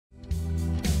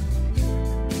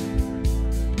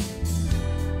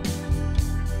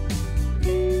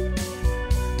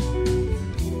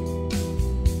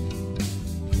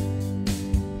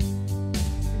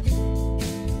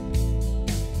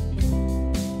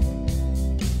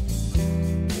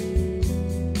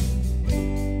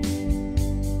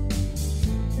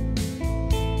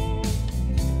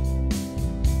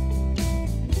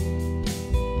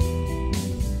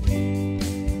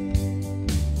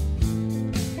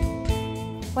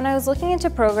When I was looking into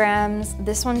programs,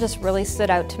 this one just really stood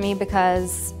out to me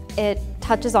because it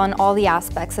touches on all the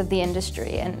aspects of the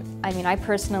industry. And I mean, I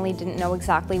personally didn't know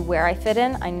exactly where I fit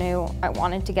in. I knew I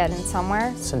wanted to get in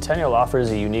somewhere. Centennial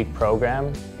offers a unique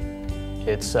program.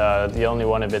 It's the only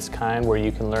one of its kind where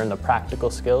you can learn the practical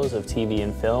skills of TV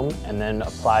and film and then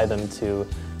apply them to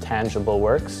tangible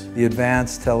works. The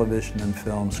Advanced Television and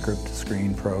Film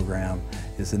Script-to-Screen program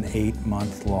is an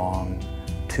 8-month-long,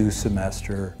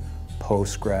 2-semester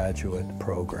postgraduate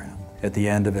program. At the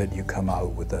end of it, you come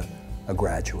out with a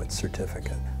graduate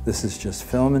certificate. This is just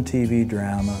film and TV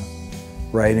drama,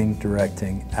 writing,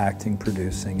 directing, acting,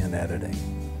 producing, and editing.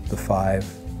 The 5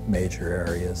 major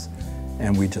areas,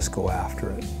 and we just go after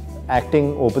it.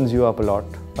 Acting opens you up a lot.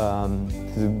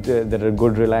 There are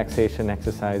good relaxation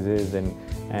exercises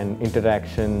and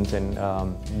interactions, and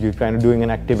you're kind of doing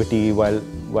an activity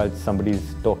while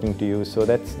somebody's talking to you, so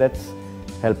that's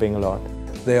helping a lot.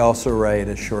 They also write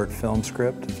a short film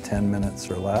script of 10 minutes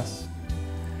or less.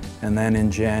 And then in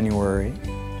January,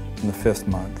 in the 5th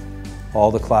month,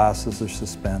 all the classes are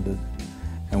suspended,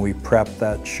 and we prep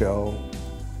that show,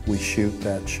 we shoot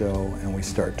that show, and we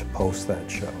start to post that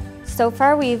show. So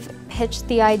far we've pitched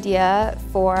the idea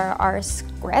for our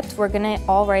script. We're going to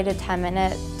all write a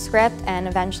 10-minute script, and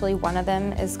eventually one of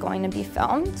them is going to be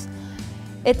filmed.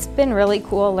 It's been really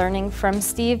cool learning from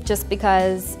Steve just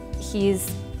because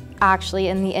he's actually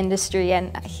in the industry,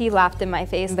 and he laughed in my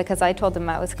face because I told him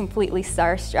I was completely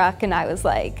starstruck and I was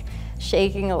like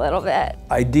shaking a little bit.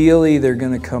 Ideally, they're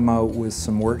going to come out with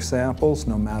some work samples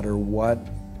no matter what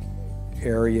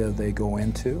area they go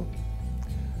into.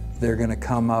 They're going to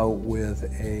come out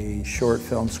with a short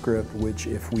film script which,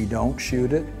 if we don't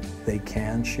shoot it, they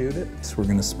can shoot it. So we're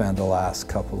going to spend the last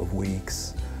couple of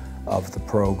weeks of the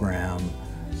program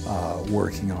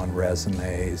working on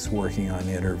resumes, working on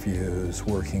interviews,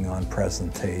 working on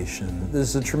presentation.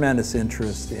 There's a tremendous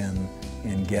interest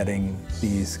in getting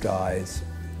these guys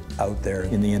out there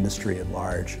in the industry at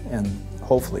large and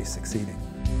hopefully succeeding.